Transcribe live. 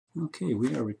Okay,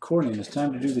 we are recording. It's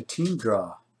time to do the team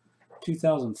draw.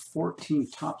 2014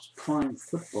 Topps Prime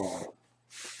Football.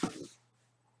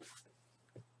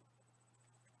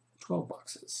 12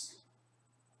 boxes.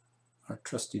 Our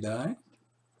trusty die.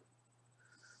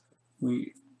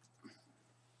 And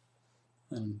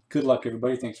good luck,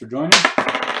 everybody. Thanks for joining.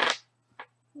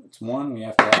 It's 1. We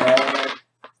have to add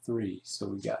 3. So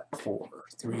we got 4.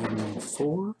 3 and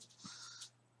 4.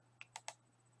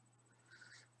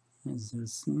 Is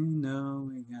this? No,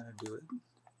 we gotta do it.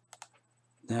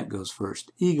 That goes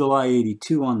first. Eagle Eye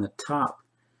 82 on the top.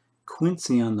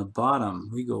 Quincy on the bottom.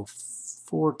 We go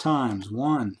 4 times.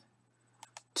 1,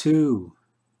 2,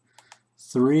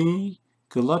 3.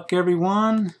 Good luck,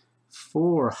 everyone.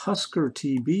 4. Husker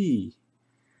TB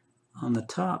on the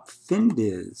top.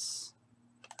 Findiz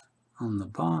on the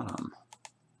bottom.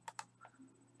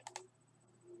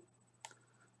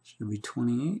 Should be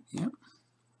 28. Yep.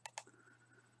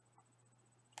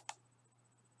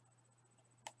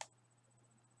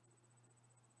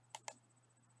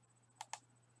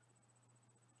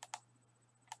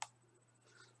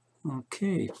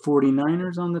 Okay,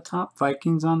 49ers on the top,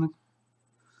 Vikings on the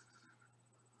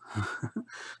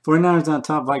 49ers on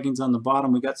top, Vikings on the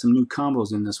bottom. We got some new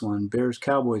combos in this one. Bears,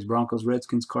 Cowboys, Broncos,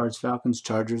 Redskins, Cards, Falcons,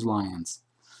 Chargers, Lions.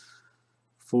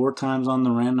 4 times on the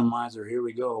randomizer. Here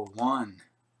we go. 1,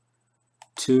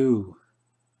 2,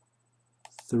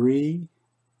 3.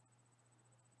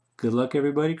 Good luck,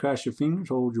 everybody. Cross your fingers.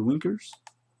 Hold your winkers.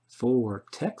 4.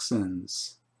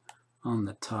 Texans on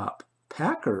the top.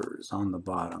 Packers on the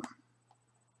bottom.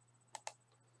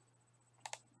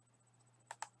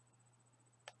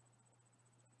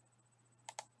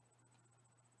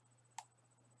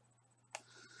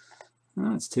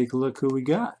 Let's take a look who we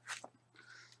got.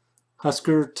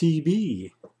 Husker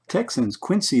TB, Texans,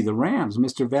 Quincy, the Rams,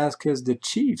 Mr. Vasquez, the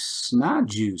Chiefs,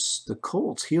 Snajuice, the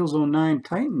Colts, Heels 09,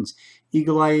 Titans,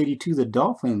 Eagle Eye 82, the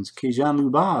Dolphins, Kejan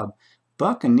Lubab,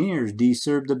 Buccaneers,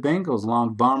 D-Serb, the Bengals,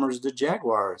 Long Bombers, the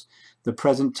Jaguars, the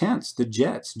Present Tense, the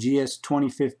Jets, GS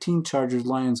 2015, Chargers,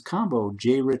 Lions combo,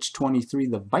 J Rich 23,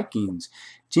 the Vikings,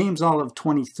 James Olive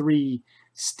 23,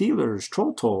 Steelers,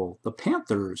 Troll Toll, the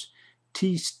Panthers,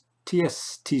 T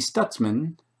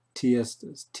Stutzman, T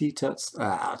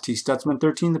Stutzman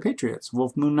 13, the Patriots,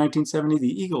 Wolf Moon 1970, the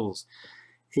Eagles,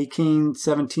 Akane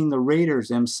 17, the Raiders,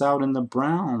 M Souden, the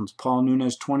Browns, Paul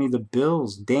Nunez 20, the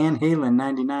Bills, Dan Halen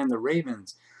 99, the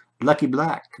Ravens, Lucky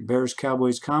Black, Bears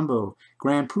Cowboys combo,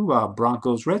 Grand Poobah,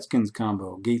 Broncos Redskins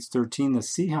combo, Gates 13, the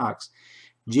Seahawks,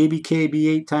 JBKB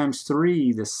 8 times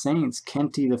 3, the Saints,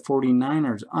 Kenty, the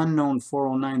 49ers, Unknown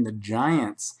 409, the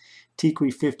Giants,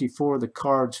 Tikwi 54, the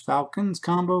Cards Falcons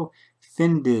combo,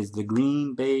 Findiz, the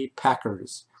Green Bay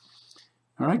Packers.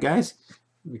 All right, guys.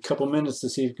 A couple minutes to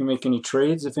see if you can make any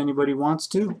trades if anybody wants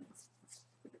to.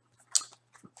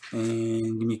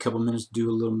 And give me a couple minutes to do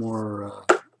a little more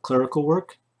clerical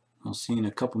work. I'll see you in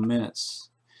a couple minutes.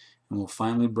 And we'll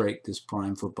finally break this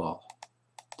Prime Football.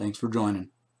 Thanks for joining.